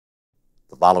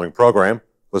The following program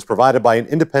was provided by an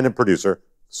independent producer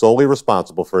solely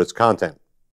responsible for its content.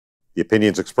 The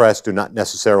opinions expressed do not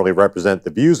necessarily represent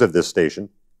the views of this station,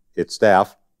 its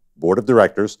staff, board of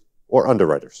directors, or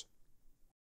underwriters.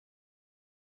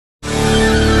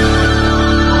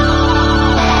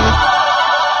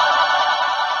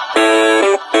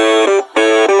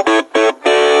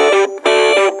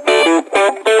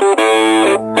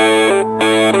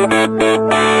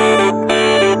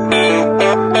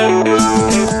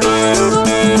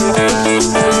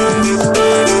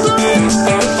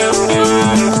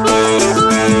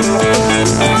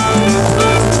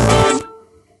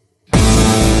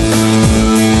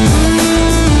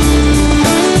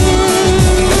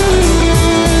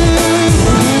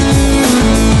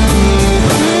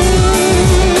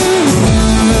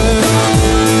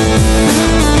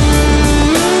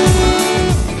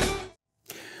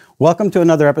 Welcome to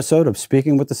another episode of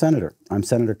Speaking with the Senator. I'm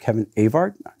Senator Kevin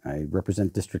Avard. I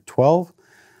represent District 12.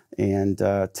 And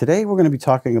today we're going to be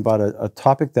talking about a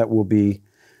topic that will be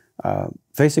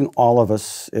facing all of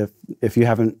us if you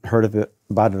haven't heard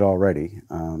about it already.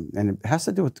 And it has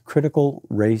to do with critical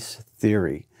race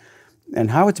theory and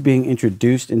how it's being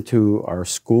introduced into our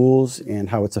schools and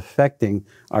how it's affecting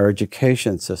our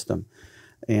education system.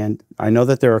 And I know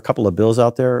that there are a couple of bills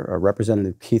out there.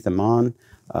 Representative Keith Amon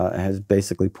has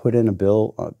basically put in a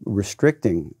bill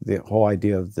restricting the whole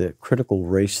idea of the critical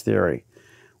race theory.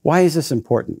 Why is this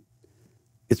important?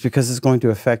 It's because it's going to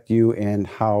affect you and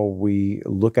how we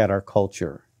look at our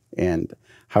culture and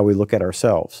how we look at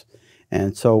ourselves.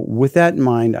 And so with that in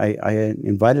mind, I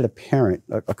invited a parent,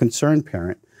 a concerned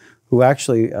parent, who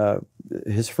actually,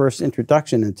 his first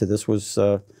introduction into this was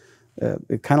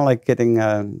kind of like getting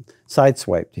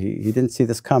sideswiped. He didn't see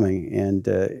this coming,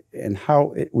 and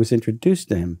how it was introduced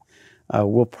to him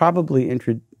will probably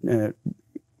interest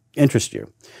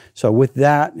you. So with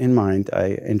that in mind,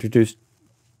 I introduced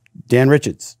Dan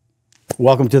Richards.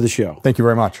 Welcome to the show. Thank you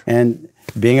very much. And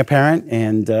being a parent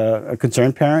and a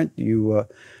concerned parent, you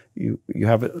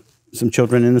have some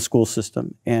children in the school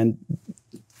system, and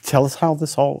tell us how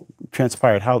this all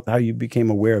transpired, how you became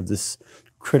aware of this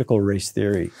critical race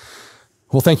theory.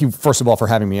 Well, thank you, first of all, for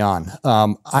having me on.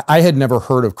 I had never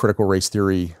heard of critical race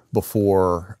theory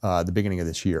before the beginning of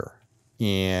this year.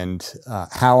 And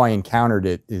how I encountered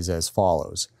it is as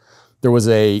follows. There was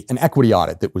an equity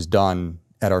audit that was done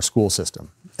at our school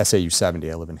system, SAU 70.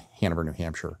 I live in Hanover, New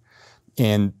Hampshire.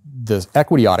 And the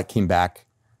equity audit came back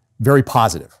very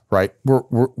positive, right?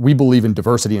 We believe in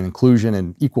diversity and inclusion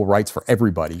and equal rights for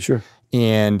everybody. Sure.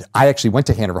 And I actually went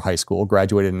to Hanover High School,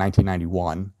 graduated in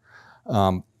 1991.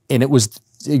 And it was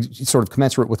sort of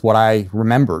commensurate with what I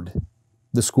remembered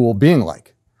the school being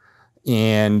like.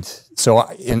 And so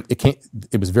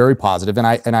it was very positive, and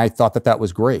I thought that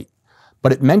was great.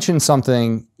 But it mentioned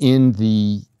something in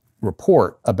the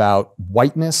report about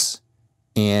whiteness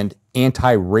and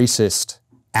anti-racist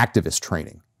activist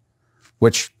training,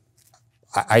 which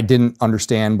I didn't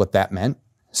understand what that meant.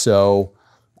 So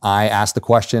I asked the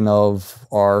question of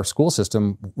our school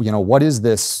system, what is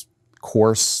this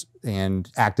course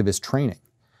and activist training?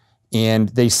 And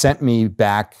they sent me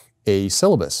back a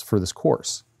syllabus for this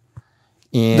course.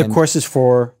 And the course is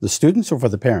for the students or for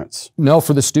the parents? No,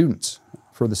 for the students,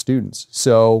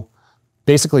 So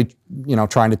basically,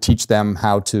 trying to teach them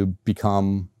how to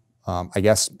become, I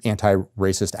guess,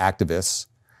 anti-racist activists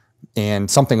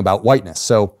and something about whiteness.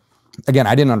 So again,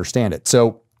 I didn't understand it.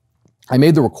 So I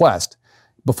made the request.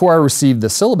 Before I received the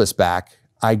syllabus back,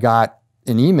 I got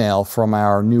an email from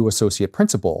our new associate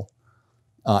principal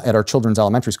at our children's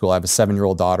elementary school. I have a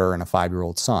 7-year-old daughter and a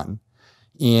 5-year-old son.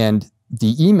 And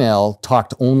the email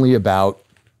talked only about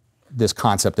this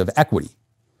concept of equity.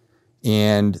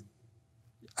 And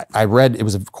I read, it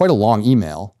was quite a long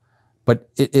email, but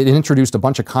it introduced a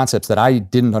bunch of concepts that I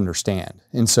didn't understand.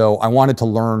 And so I wanted to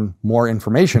learn more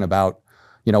information about,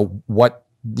 what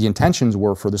the intentions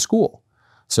were for the school.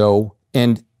 So,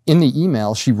 and in the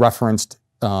email, she referenced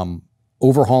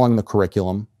overhauling the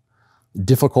curriculum,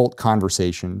 difficult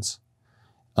conversations,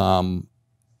 social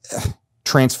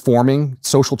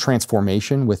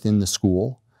transformation within the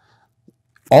school,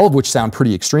 all of which sound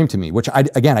pretty extreme to me, which I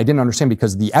didn't understand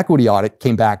because the equity audit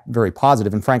came back very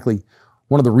positive. And frankly,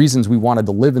 one of the reasons we wanted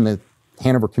to live in the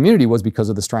Hanover community was because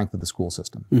of the strength of the school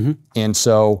system. Mm-hmm. And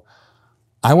so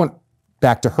I went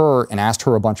back to her and asked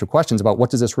her a bunch of questions about what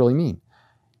does this really mean?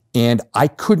 And I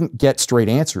couldn't get straight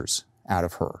answers out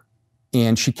of her.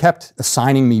 And she kept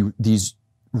assigning me these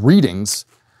readings,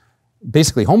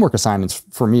 basically homework assignments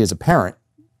for me as a parent,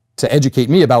 to educate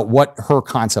me about what her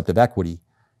concept of equity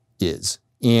is.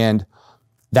 And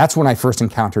that's when I first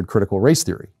encountered critical race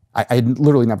theory. I had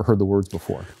literally never heard the words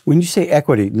before. When you say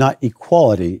equity, not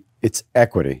equality, it's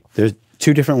equity. There's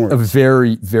two different words. A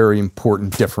very, very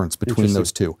important difference between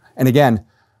those two. And again,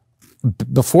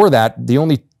 before that, the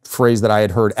only phrase that I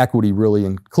had heard equity really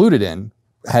included in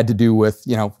had to do with,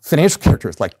 financial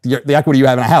characteristics, like the equity you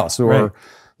have in a house, or,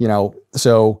 right.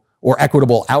 Or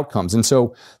equitable outcomes. And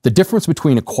so the difference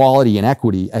between equality and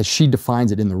equity, as she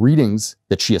defines it in the readings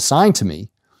that she assigned to me,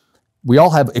 we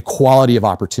all have equality of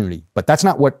opportunity, but that's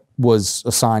not what was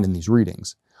assigned in these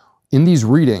readings. In these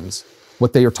readings,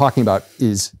 what they are talking about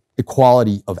is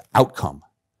equality of outcome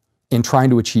and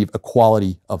trying to achieve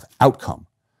equality of outcome,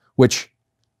 which,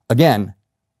 again,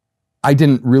 I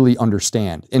didn't really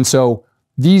understand. And so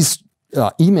these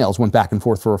emails went back and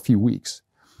forth for a few weeks.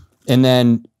 And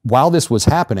then while this was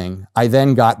happening, I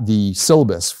then got the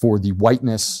syllabus for the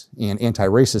whiteness and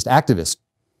anti-racist activist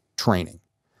training.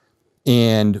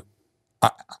 And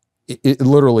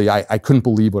I couldn't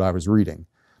believe what I was reading.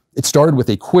 It started with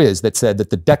a quiz that said that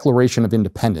the Declaration of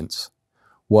Independence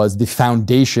was the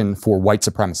foundation for white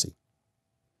supremacy.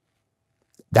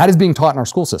 That is being taught in our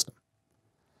school system.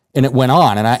 And it went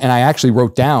on, and I actually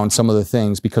wrote down some of the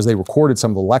things because they recorded some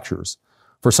of the lectures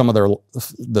for some of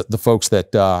the folks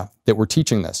that were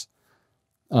teaching this.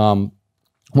 One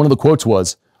of the quotes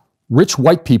was, "Rich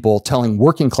white people telling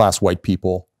working class white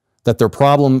people that their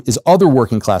problem is other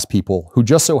working class people who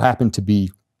just so happen to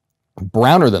be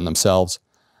browner than themselves.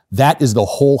 That is the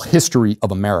whole history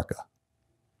of America."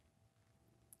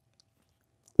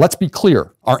 Let's be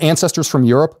clear, our ancestors from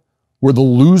Europe were the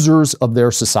losers of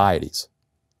their societies.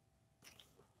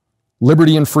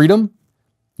 Liberty and freedom,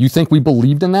 you think we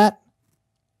believed in that?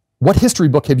 What history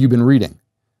book have you been reading?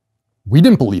 We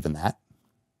didn't believe in that.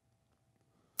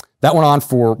 That went on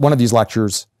for one of these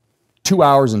lectures, 2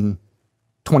 hours and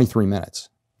 23 minutes.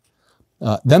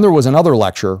 Then there was another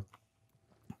lecture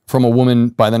from a woman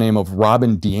by the name of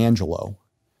Robin DiAngelo.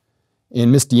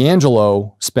 And Miss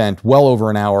DiAngelo spent well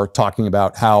over an hour talking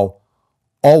about how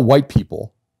all white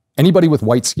people, anybody with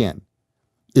white skin,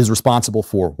 is responsible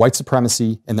for white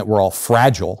supremacy and that we're all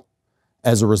fragile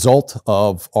as a result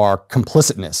of our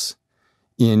complicitness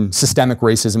in systemic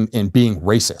racism and being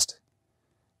racist.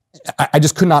 I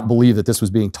just could not believe that this was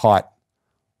being taught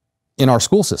in our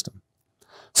school system.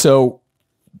 So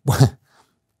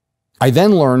I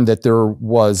then learned that there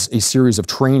was a series of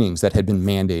trainings that had been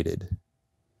mandated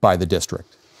by the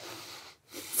district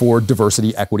for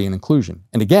diversity, equity, and inclusion.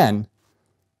 And again,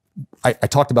 I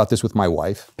talked about this with my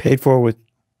wife. Paid for with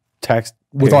tax?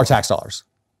 With our tax dollars.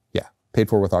 Yeah, paid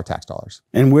for with our tax dollars.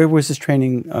 And where was this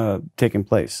training taking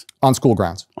place? On school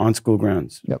grounds. On school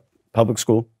grounds? Yep. Public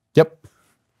school? Yep.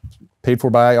 Paid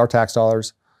for by our tax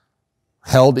dollars,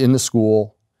 held in the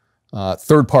school,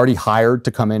 third party hired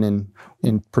to come in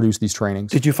and produce these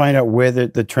trainings. Did you find out where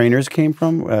the trainers came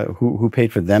from? Who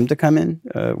paid for them to come in?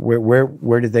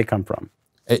 Where did they come from?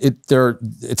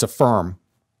 It's a firm,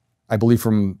 I believe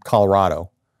from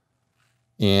Colorado,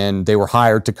 and they were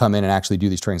hired to come in and actually do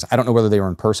these trainings. I don't know whether they were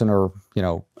in person or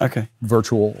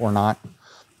virtual or not.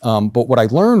 But what I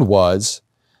learned was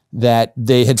that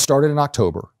they had started in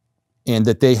October and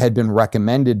that they had been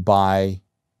recommended by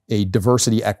a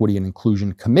diversity, equity, and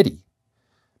inclusion committee.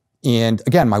 And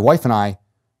again, my wife and I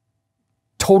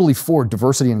totally for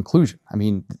diversity and inclusion. I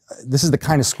mean, this is the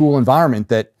kind of school environment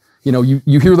that,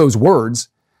 you hear those words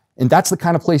and that's the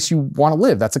kind of place you want to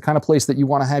live. That's the kind of place that you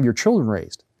want to have your children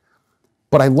raised.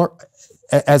 But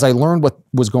as I learned what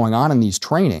was going on in these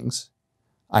trainings,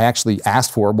 I actually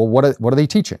asked for, well, what are they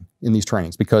teaching in these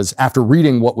trainings? Because after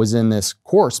reading what was in this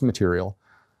course material,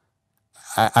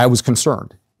 I was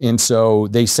concerned. And so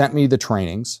they sent me the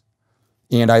trainings,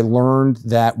 and I learned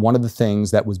that one of the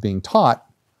things that was being taught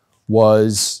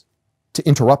was to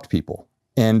interrupt people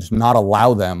and not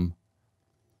allow them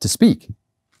to speak.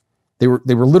 They were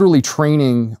literally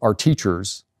training our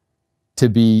teachers to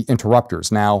be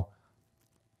interrupters. Now,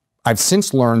 I've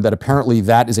since learned that apparently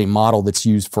that is a model that's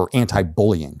used for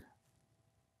anti-bullying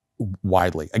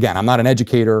widely. Again, I'm not an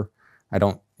educator.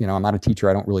 I'm not a teacher.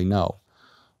 I don't really know.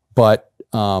 But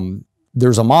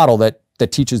there's a model that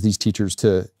teaches these teachers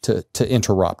to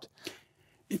interrupt.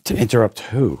 To interrupt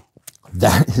who?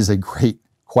 That is a great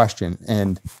question.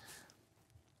 And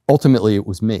ultimately it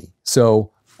was me.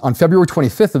 So on February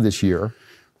 25th of this year,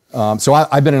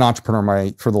 I've been an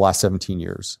entrepreneur for the last 17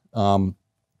 years.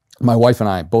 My wife and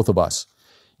I, both of us,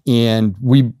 and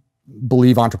we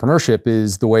believe entrepreneurship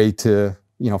is the way to,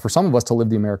 for some of us to live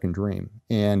the American dream.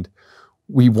 And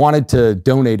we wanted to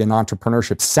donate an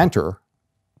entrepreneurship center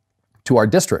to our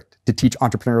district to teach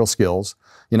entrepreneurial skills,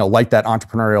 light that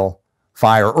entrepreneurial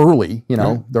fire early,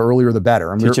 the earlier the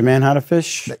better. Teach a man how to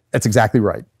fish. That's exactly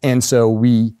right. And so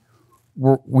we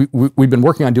we've been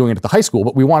working on doing it at the high school,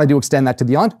 but we wanted to extend that to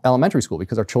the elementary school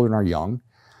because our children are young.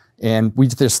 And we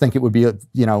just think it would be a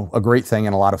great thing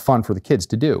and a lot of fun for the kids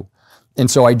to do. And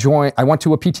so I went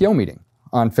to a PTO meeting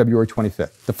on February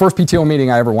 25th, the first PTO meeting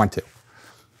I ever went to.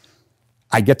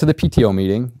 I get to the PTO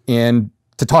meeting and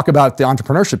to talk about the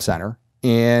Entrepreneurship Center,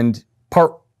 and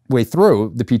part way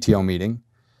through the PTO meeting,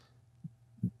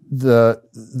 the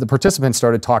participants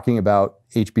started talking about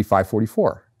HB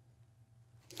 544,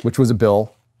 which was a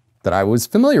bill that I was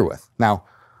familiar with. Now,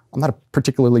 I'm not a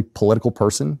particularly political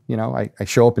person. I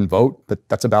show up and vote, but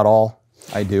that's about all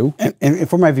I do. And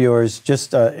for my viewers,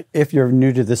 just if you're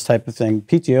new to this type of thing,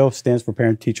 PTO stands for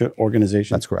Parent Teacher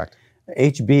Organization. That's correct.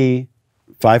 HB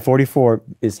 544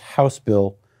 is House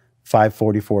Bill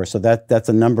 544. So that's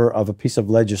a number of a piece of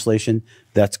legislation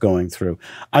that's going through.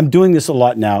 I'm doing this a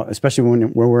lot now, especially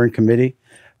when we're in committee.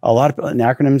 A lot of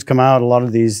acronyms come out, a lot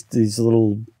of these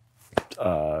little,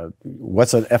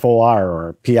 what's an FOR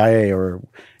or PIA or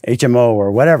HMO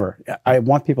or whatever. I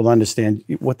want people to understand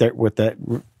what that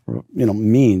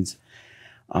means.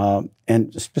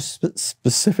 And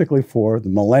specifically for the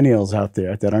millennials out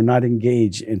there that are not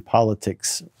engaged in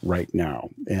politics right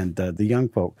now, and the young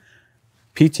folk,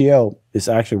 PTO is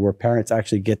actually where parents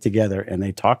actually get together and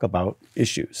they talk about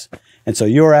issues. And so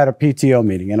you're at a PTO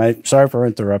meeting, and I'm sorry for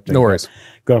interrupting. No worries.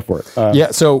 Go for it.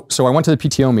 Yeah, so I went to the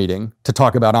PTO meeting to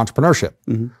talk about entrepreneurship,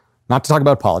 not to talk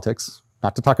about politics,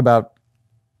 not to talk about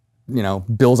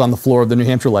bills on the floor of the New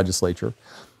Hampshire legislature.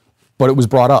 But it was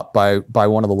brought up by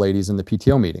one of the ladies in the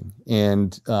PTO meeting,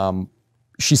 and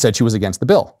she said she was against the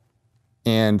bill.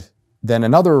 And then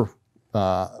another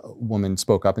woman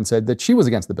spoke up and said that she was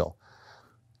against the bill.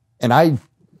 And I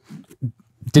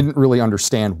didn't really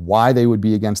understand why they would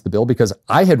be against the bill, because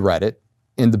I had read it,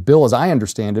 and the bill, as I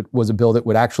understand it, was a bill that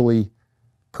would actually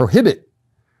prohibit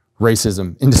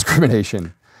racism and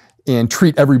discrimination and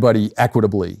treat everybody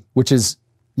equitably, which is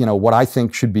what I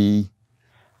think should be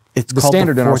the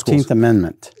standard in our schools. It's called the 14th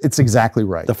Amendment. It's exactly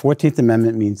right. The 14th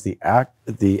Amendment means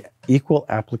the equal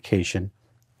application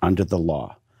under the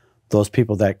law. Those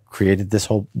people that created this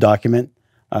whole document,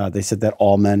 they said that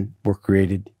all men were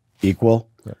created equal.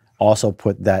 Yep. Also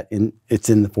put that in, it's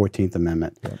in the 14th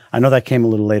Amendment. Yep. I know that came a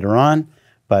little later on,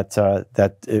 but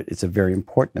that it's a very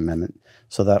important amendment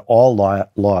so that all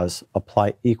laws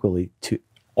apply equally to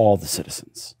all the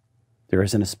citizens. There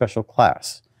isn't a special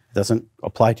class. It doesn't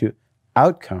apply to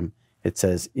outcome. It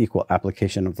says equal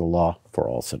application of the law for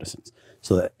all citizens,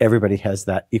 so that everybody has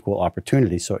that equal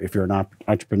opportunity. So if you're an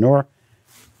entrepreneur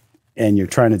and you're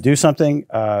trying to do something,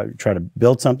 try to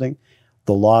build something,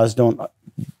 the laws don't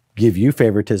give you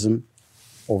favoritism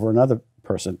over another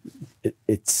person.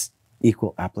 It's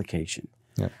equal application.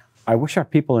 Yeah. I wish our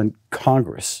people in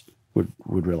Congress would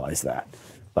realize that.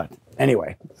 But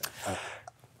anyway,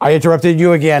 I interrupted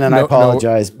you again, and I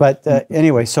apologize. But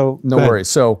anyway, so no worries.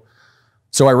 So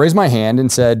I raised my hand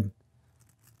and said,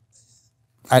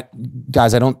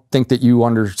 guys, I don't think that you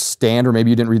understand, or maybe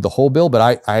you didn't read the whole bill,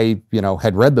 but I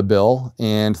had read the bill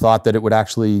and thought that it would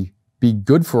actually be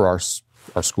good for our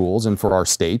schools and for our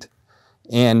state,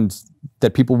 and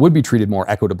that people would be treated more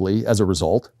equitably as a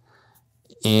result.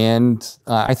 And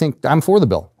I think I'm for the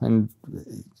bill. And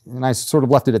I sort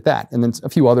of left it at that. And then a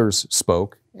few others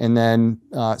spoke. And then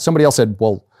somebody else said,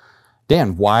 well,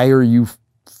 Dan, why are you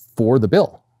for the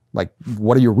bill? Like,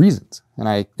 what are your reasons?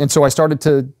 And so I started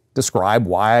to describe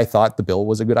why I thought the bill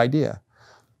was a good idea.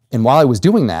 And while I was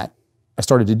doing that, I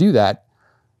started to do that,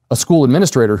 a school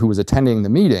administrator who was attending the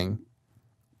meeting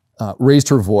raised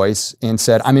her voice and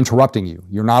said, I'm interrupting you.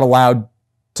 You're not allowed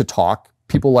to talk.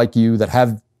 People like you that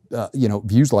have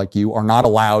views like you are not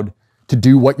allowed to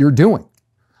do what you're doing.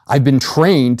 I've been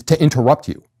trained to interrupt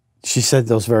you. She said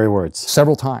those very words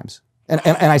several times. And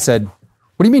I said,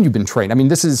 what do you mean you've been trained? I mean,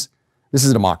 this is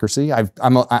a democracy.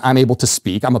 I'm able to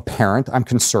speak. I'm a parent. I'm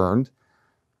concerned.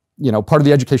 Part of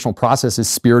the educational process is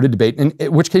spirited debate, in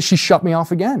which case she shut me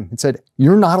off again and said,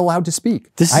 you're not allowed to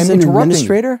speak. This is an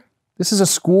administrator? This is a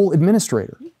school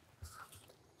administrator.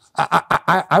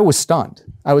 I was stunned.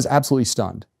 I was absolutely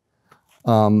stunned.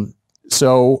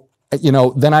 So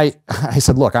then I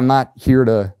said, look, I'm not here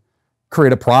to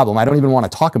create a problem. I don't even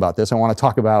want to talk about this. I want to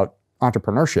talk about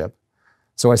entrepreneurship.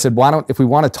 So I said, if we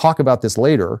want to talk about this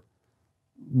later,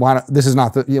 why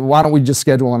don't we just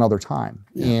schedule another time?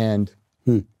 Yeah. And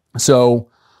so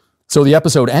the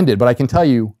episode ended, but I can tell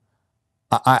you,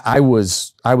 I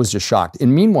was just shocked.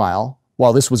 And meanwhile,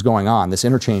 while this was going on, this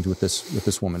interchange with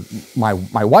this woman, my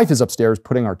wife is upstairs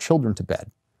putting our children to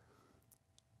bed.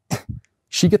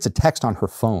 She gets a text on her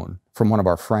phone from one of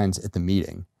our friends at the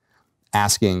meeting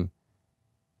asking,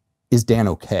 is Dan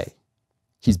okay?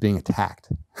 He's being attacked.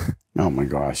 Oh my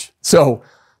gosh. So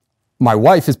my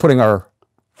wife is putting our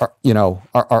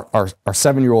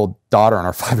 7-year-old daughter and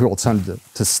our 5-year-old son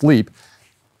to sleep.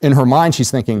 In her mind,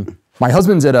 she's thinking, my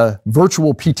husband's at a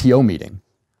virtual PTO meeting.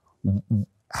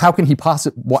 How can he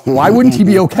possibly, why wouldn't he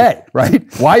be okay, right?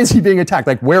 Why is he being attacked?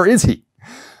 Like, where is he?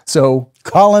 So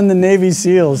call in the Navy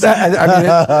SEALs. I mean,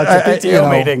 it's a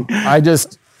PTO meeting.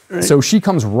 So she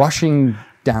comes rushing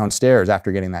downstairs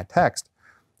after getting that text.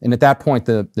 And at that point,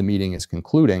 the meeting is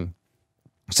concluding.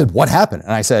 I said, what happened?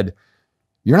 And I said,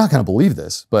 you're not going to believe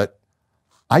this, but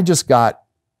I just got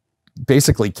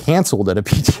basically canceled at a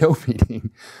PTO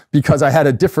meeting because I had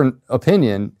a different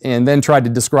opinion and then tried to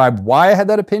describe why I had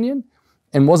that opinion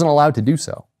and wasn't allowed to do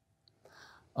so.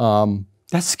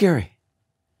 That's scary.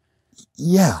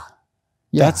 Yeah.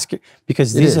 That's scary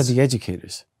because these are the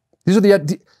educators. These are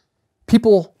the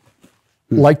people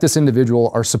like this individual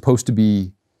are supposed to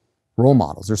be role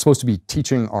models. They're supposed to be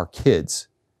teaching our kids,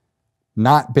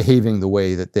 not behaving the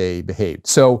way that they behaved.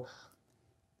 So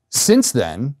since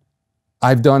then,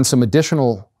 I've done some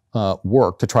additional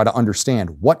work to try to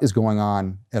understand what is going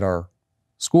on at our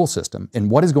school system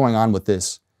and what is going on with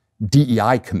this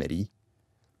DEI committee,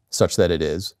 such that it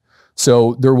is.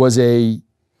 So there was a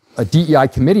DEI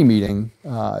committee meeting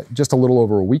just a little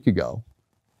over a week ago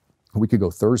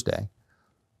Thursday,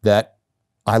 that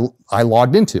I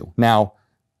logged into. Now,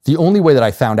 the only way that I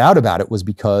found out about it was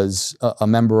because a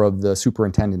member of the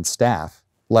superintendent's staff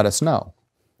let us know.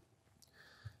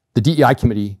 The DEI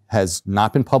committee has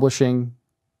not been publishing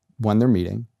when they're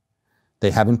meeting.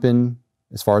 They haven't been,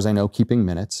 as far as I know, keeping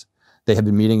minutes. They have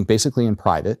been meeting basically in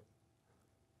private,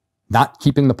 not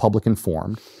keeping the public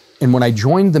informed. And when I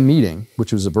joined the meeting,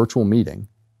 which was a virtual meeting,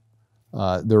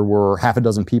 there were half a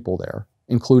dozen people there,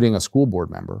 including a school board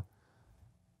member.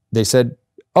 They said,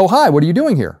 "Oh, hi, what are you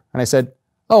doing here?" And I said,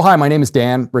 "Oh, hi, my name is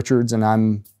Dan Richards, and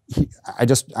I'm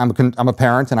a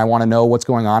parent, and I want to know what's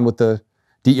going on with the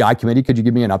DEI committee. Could you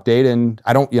give me an update?" And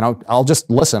I'll just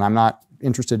listen. I'm not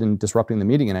interested in disrupting the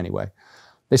meeting in any way.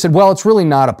 They said, "Well, it's really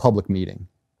not a public meeting."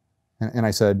 And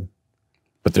I said,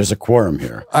 "But there's a quorum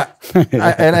here."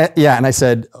 And I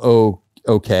said, "Oh,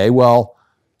 okay. Well,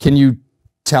 can you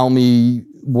tell me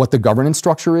what the governance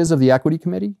structure is of the equity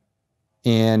committee?"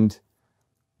 And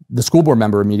the school board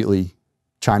member immediately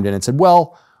chimed in and said,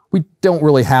 "Well, we don't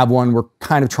really have one. We're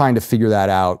kind of trying to figure that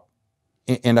out."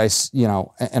 And I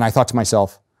thought to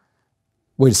myself,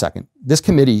 wait a second. This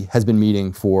committee has been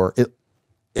meeting for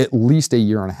at least a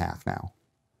year and a half now.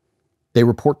 They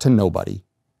report to nobody.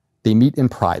 They meet in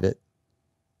private.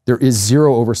 There is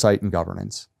zero oversight and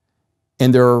governance.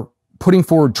 And they're putting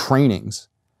forward trainings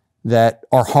that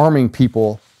are harming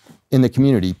people in the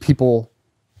community, people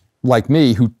like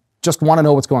me who just want to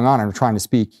know what's going on and are trying to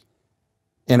speak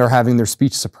and are having their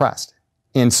speech suppressed.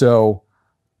 And so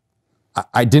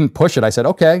I didn't push it. I said,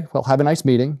 "Okay, well, have a nice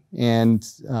meeting." And,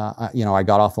 I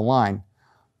got off the line.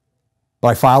 But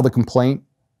I filed a complaint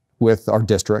with our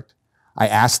district. I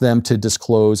asked them to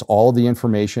disclose all the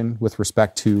information with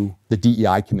respect to the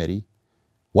DEI committee,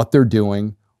 what they're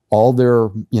doing, all their,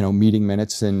 meeting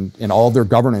minutes and all their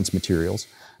governance materials.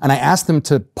 And I asked them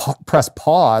to press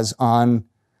pause on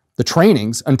the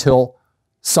trainings until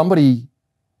somebody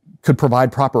could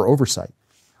provide proper oversight.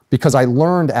 Because I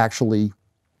learned actually,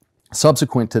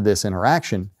 subsequent to this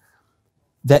interaction,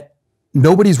 that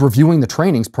nobody's reviewing the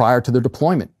trainings prior to their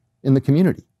deployment in the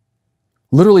community.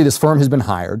 Literally, this firm has been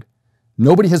hired.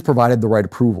 Nobody has provided the right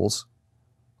approvals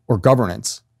or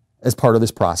governance as part of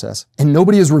this process, and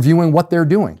nobody is reviewing what they're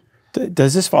doing.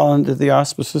 Does this fall under the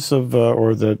auspices of,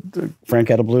 or the Frank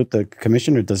Edelblut, the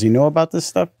commissioner? Does he know about this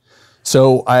stuff?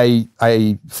 So I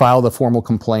filed a formal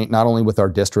complaint, not only with our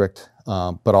district,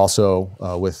 but also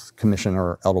with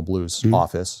Commissioner Edelblut's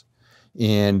office,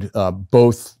 and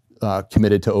both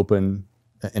committed to open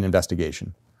an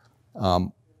investigation.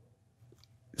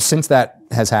 Since that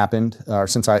has happened, or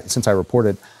since I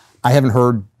reported, I haven't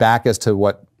heard back as to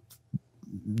what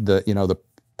the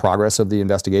progress of the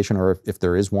investigation, or if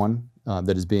there is one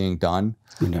that is being done.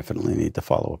 You definitely need to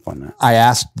follow up on that. I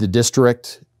asked the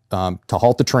district to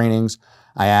halt the trainings.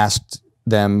 I asked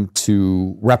them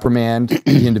to reprimand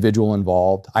the individual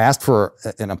involved. I asked for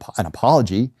an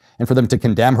apology and for them to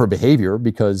condemn her behavior,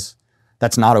 because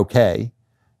that's not okay.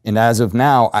 And as of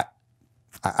now,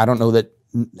 I don't know that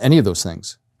any of those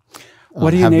things.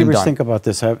 What do your neighbors think about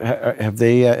this? Have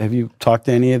you talked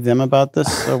to any of them about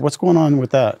this? What's going on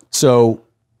with that? So,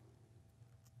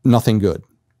 nothing good.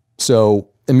 So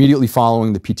immediately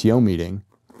following the PTO meeting,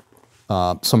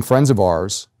 some friends of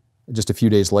ours, just a few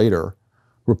days later,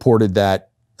 reported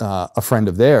that a friend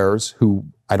of theirs, who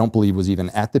I don't believe was even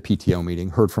at the PTO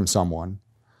meeting, heard from someone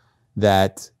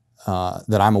that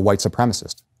that I'm a white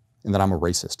supremacist and that I'm a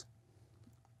racist.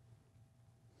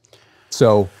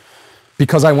 So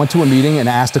because I went to a meeting and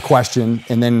asked a question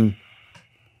and then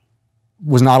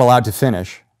was not allowed to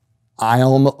finish, I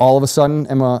all of a sudden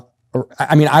am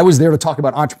I was there to talk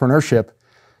about entrepreneurship,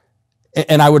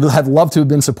 and I would have loved to have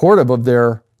been supportive of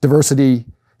their diversity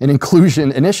and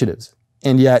inclusion initiatives.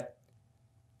 And yet,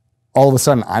 all of a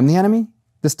sudden, I'm the enemy?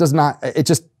 It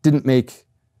just didn't make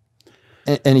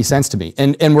any sense to me.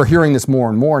 And we're hearing this more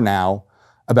and more now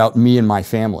about me and my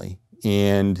family.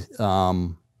 And,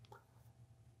 our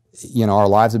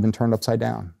lives have been turned upside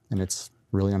down, and it's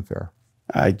really unfair.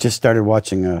 I just started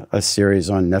watching a series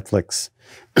on Netflix.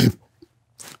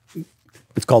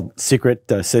 It's called Secret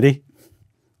City.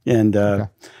 And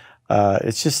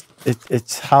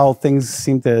it's how things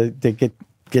seem to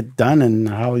get done, and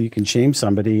how you can shame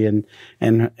somebody and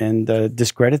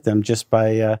discredit them just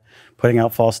by putting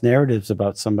out false narratives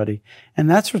about somebody. And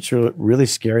that's what's really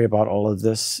scary about all of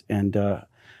this, and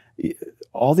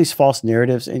all these false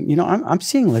narratives. And I'm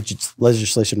seeing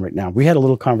legislation right now. We had a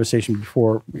little conversation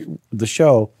before the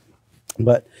show,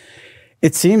 but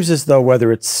it seems as though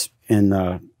whether it's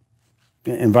in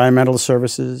environmental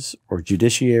services or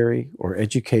judiciary or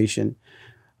education,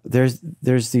 there's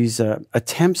these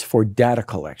attempts for data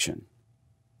collection,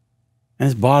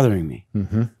 and it's bothering me.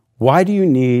 Mm-hmm. Why do you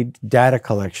need data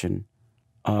collection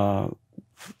on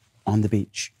the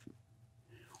beach,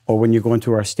 or when you go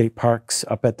into our state parks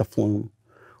up at the Flume?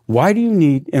 Why do you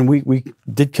need? And we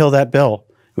did kill that bill.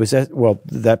 It was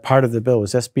that part of the bill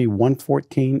was SB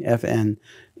 114 FN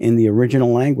in the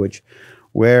original language,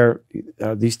 where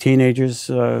these teenagers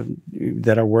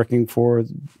that are working for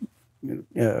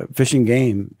Fish and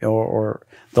Game or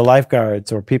the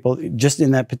lifeguards or people just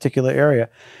in that particular area,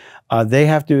 they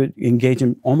have to engage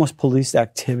in almost police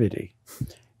activity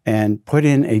and put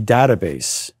in a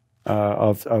database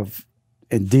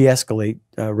and de-escalate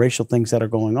racial things that are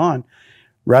going on,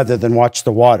 rather than watch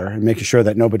the water and making sure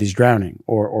that nobody's drowning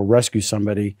or rescue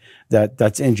somebody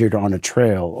that's injured on a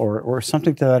trail or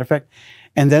something to that effect.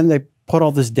 And then they put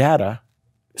all this data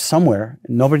somewhere.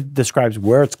 Nobody describes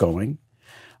where it's going.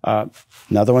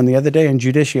 Another one the other day in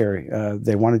judiciary,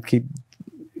 they wanted to keep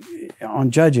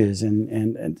on judges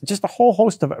and just a whole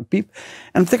host of people.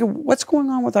 And I'm thinking, what's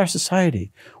going on with our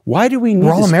society? Why do we need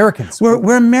We're all Americans.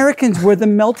 We're Americans. We're the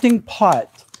melting pot,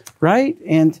 right?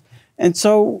 And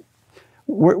so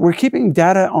we're keeping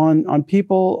data on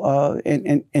people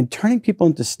and turning people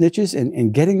into snitches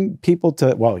and getting people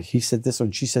to, well, he said this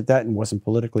and she said that and wasn't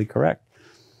politically correct.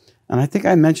 And I think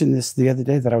I mentioned this the other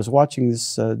day, that I was watching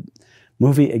this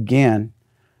movie again,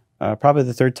 probably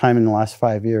the third time in the last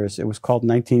 5 years. It was called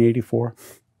 1984.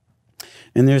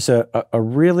 And there's a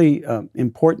really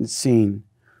important scene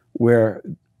where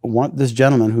this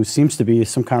gentleman, who seems to be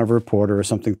some kind of reporter or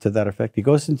something to that effect, he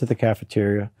goes into the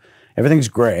cafeteria. Everything's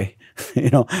gray,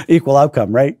 equal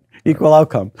outcome, right? Equal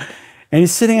outcome. And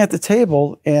he's sitting at the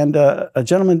table, and a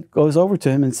gentleman goes over to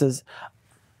him and says,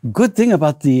 "Good thing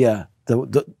about the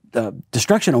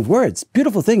destruction of words.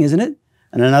 Beautiful thing, isn't it?"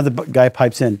 And another guy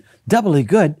pipes in, "Doubly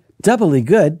good, doubly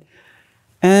good."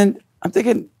 And I'm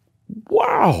thinking,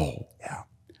 wow. Yeah.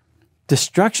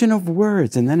 Destruction of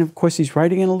words. And then, of course, he's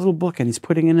writing in a little book, and he's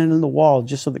putting it in the wall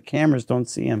just so the cameras don't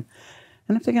see him.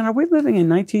 And I'm thinking, are we living in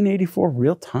 1984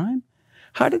 real time?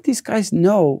 How did these guys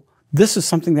know this is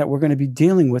something that we're going to be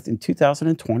dealing with in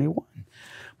 2021?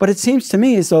 But it seems to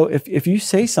me as though if you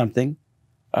say something,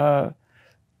 you're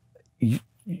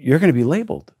going to be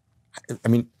labeled. I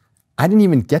mean, I didn't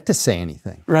even get to say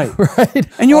anything. Right. Right.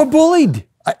 And you were bullied.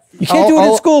 You can't do it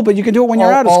in school, but you can do it when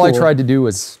you're out of school. All I tried to do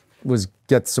was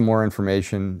get some more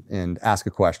information and ask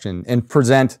a question and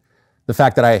present the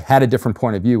fact that I had a different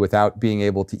point of view without being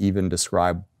able to even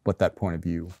describe what that point of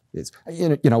view is.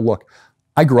 Look,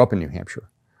 I grew up in New Hampshire.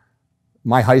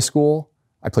 My high school,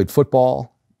 I played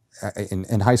football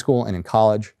in high school and in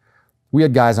college. We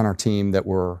had guys on our team that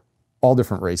were all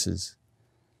different races.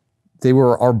 They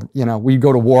were we'd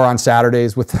go to war on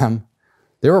Saturdays with them.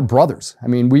 They were brothers. I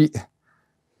mean, we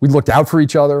looked out for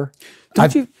each other.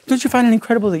 Don't you find it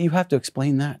incredible that you have to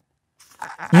explain that?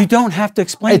 You don't have to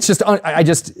explain. It's just,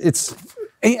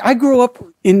 I grew up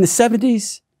in the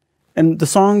 70s, and the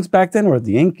songs back then were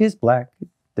 "The ink is black,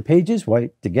 the page is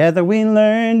white, together we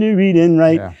learn to read and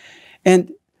write." Yeah.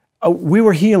 And we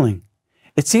were healing.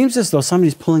 It seems as though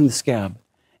somebody's pulling the scab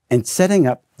and setting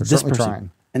up this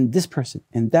person and this person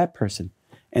and that person.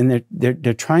 And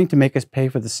they're trying to make us pay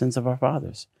for the sins of our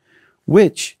fathers,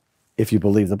 which, if you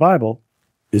believe the Bible,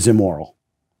 is immoral.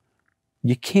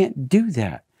 You can't do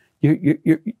that.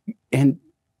 And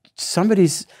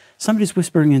somebody's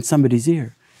whispering in somebody's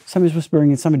ear. Somebody's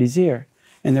whispering in somebody's ear.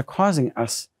 and they're causing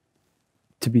us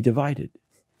to be divided.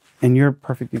 And you're a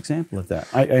perfect example of that.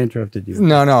 I interrupted you.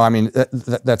 No, I mean,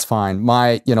 that's fine.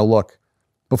 Look,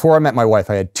 before I met my wife,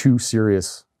 I had 2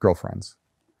 serious girlfriends.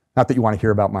 Not that you want to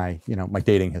hear about my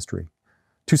dating history.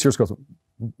 2 serious girls.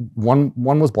 One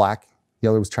was black, the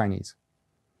other was Chinese.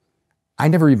 I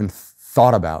never even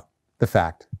thought about the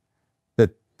fact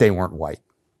that they weren't white.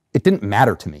 It didn't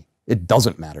matter to me. It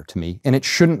doesn't matter to me, and it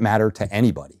shouldn't matter to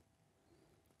anybody.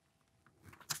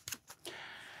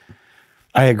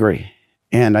 I agree.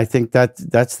 And I think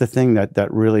that's the thing that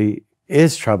really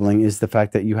is troubling, is the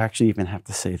fact that you actually even have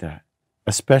to say that,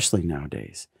 especially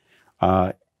nowadays.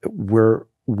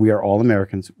 We are all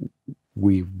Americans.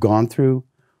 We've gone through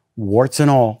warts and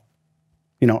all.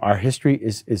 Our history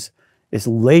is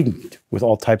laden with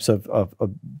all types of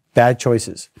bad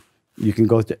choices. You can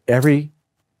go to every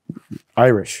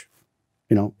Irish,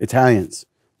 Italians,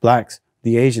 blacks,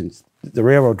 the Asians, the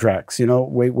railroad tracks,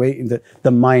 the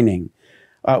mining.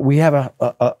 We have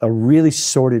a really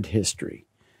sordid history.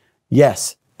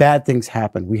 Yes, bad things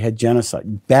happened. We had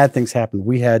genocide. Bad things happened.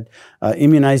 We had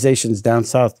immunizations down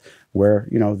south where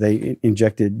they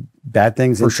injected bad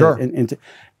things into.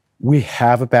 We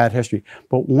have a bad history.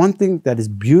 But one thing that is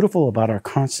beautiful about our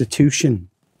Constitution,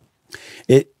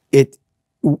 it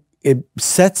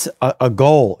sets a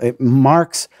goal. It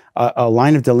marks a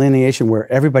line of delineation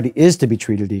where everybody is to be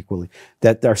treated equally,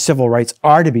 that our civil rights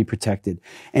are to be protected.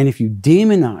 And if you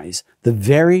demonize the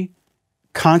very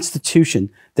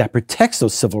Constitution that protects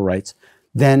those civil rights,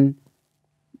 then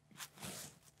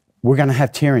we're going to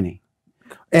have tyranny.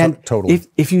 And totally.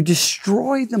 If you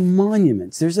destroy the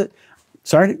monuments,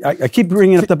 sorry, I keep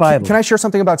bringing up the Bible. Can I share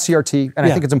something about CRT? And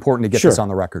I think it's important to get this on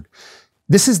the record.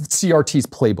 This is CRT's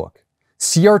playbook.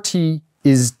 CRT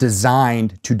is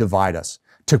designed to divide us,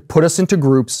 to put us into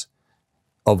groups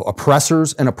of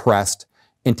oppressors and oppressed,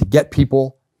 and to get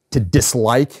people to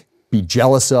dislike, be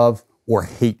jealous of, or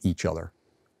hate each other.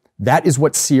 That is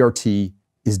what CRT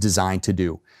is designed to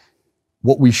do.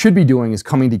 What we should be doing is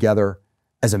coming together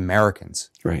as Americans.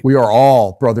 Right. We are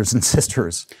all brothers and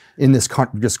sisters in this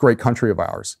great country of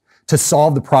ours, to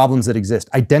solve the problems that exist,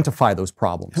 identify those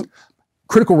problems.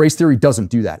 Critical race theory doesn't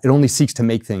do that. It only seeks to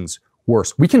make things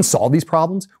worse. We can solve these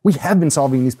problems. We have been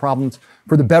solving these problems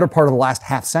for the better part of the last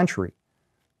half century.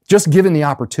 Just given the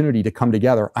opportunity to come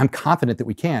together, I'm confident that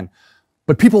we can.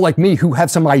 But people like me who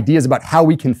have some ideas about how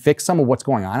we can fix some of what's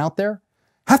going on out there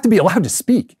have to be allowed to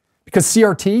speak. Because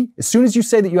CRT, as soon as you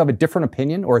say that you have a different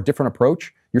opinion or a different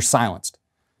approach, you're silenced.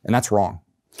 And that's wrong.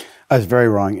 That's very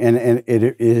wrong. And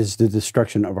it is the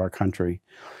destruction of our country.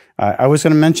 I was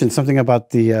going to mention something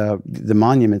about the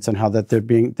monuments and how that they're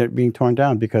being torn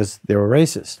down because they were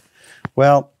racist.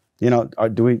 Well,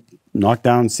 do we knock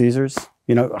down Caesars?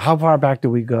 How far back do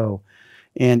we go?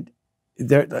 And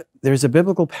there's a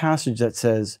biblical passage that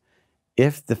says,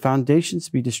 if the foundations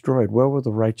be destroyed, where will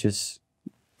the righteous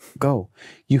go?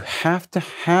 You have to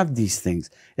have these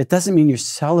things. It doesn't mean you're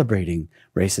celebrating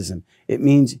racism. It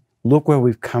means, look where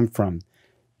we've come from.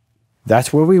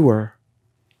 That's where we were.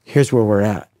 Here's where we're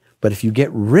at. But if you get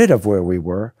rid of where we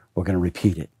were, we're going to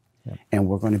repeat it. Yeah. And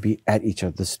we're going to be at each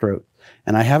other's throat.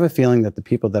 And I have a feeling that the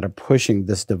people that are pushing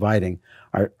this dividing,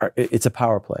 it's a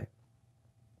power play.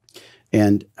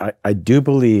 And I do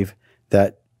believe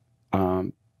that,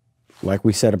 like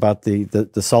we said about the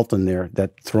Sultan there,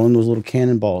 that throwing those little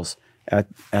cannonballs at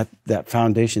that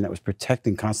foundation that was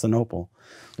protecting Constantinople,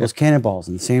 those cannonballs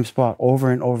in the same spot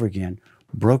over and over again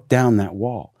broke down that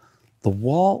wall. The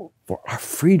wall for our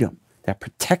freedom, that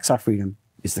protects our freedom,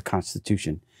 is the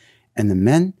Constitution. And the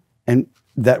men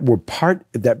that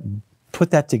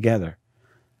put that together,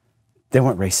 they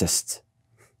weren't racists.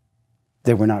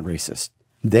 They were not racist.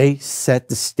 They set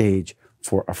the stage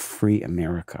for a free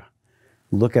America.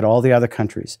 Look at all the other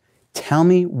countries. Tell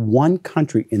me one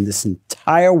country in this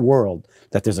entire world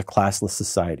that there's a classless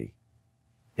society.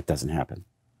 It doesn't happen.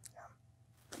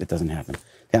 It doesn't happen.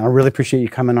 And I really appreciate you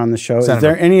coming on the show. Senator, is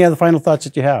there any other final thoughts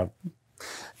that you have?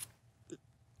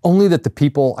 Only that the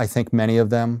people, I think many of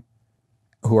them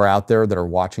who are out there that are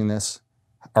watching this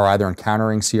are either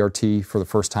encountering CRT for the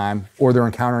first time or they're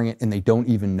encountering it and they don't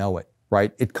even know it,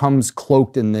 right? It comes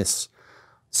cloaked in this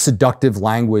seductive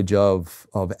language of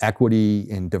equity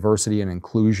and diversity and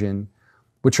inclusion,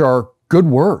 which are good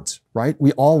words, right?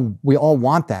 We all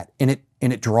want that, and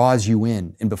it draws you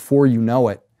in, and before you know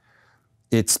it,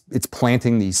 it's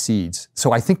planting these seeds.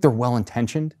 So I think they're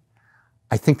well-intentioned.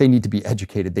 I think they need to be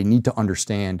educated. They need to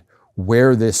understand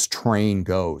where this train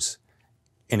goes,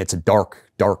 and it's a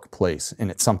dark, dark place,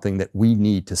 and it's something that we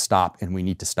need to stop, and we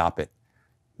need to stop it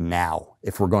now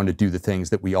if we're going to do the things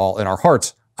that we all, in our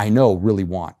hearts, I know, really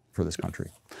want for this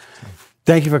country.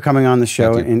 Thank you for coming on the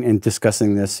show Thank you. and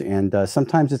discussing this. And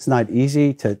sometimes it's not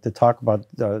easy to talk about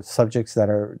subjects that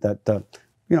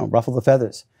ruffle the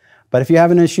feathers. But if you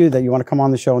have an issue that you want to come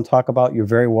on the show and talk about, you're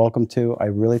very welcome to. I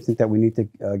really think that we need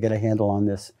to get a handle on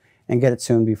this and get it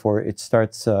soon before it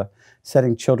starts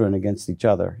setting children against each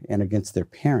other and against their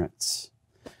parents.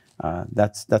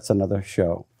 That's another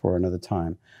show for another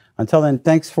time. Until then,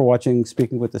 thanks for watching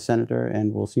Speaking with the Senator,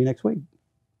 and we'll see you next week.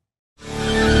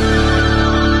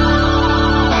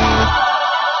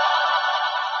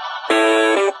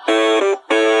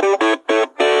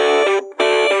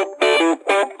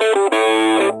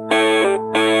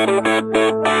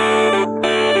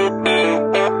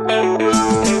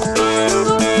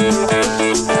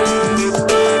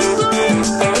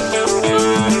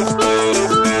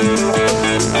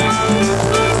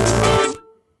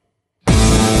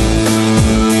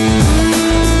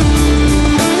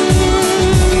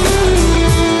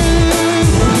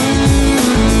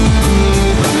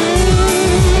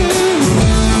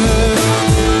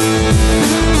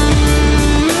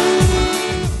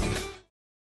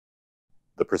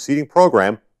 The preceding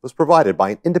program was provided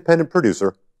by an independent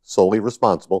producer solely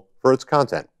responsible for its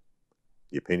content.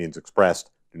 The opinions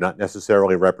expressed do not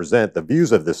necessarily represent the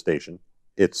views of this station,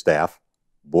 its staff,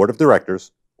 board of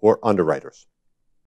directors, or underwriters.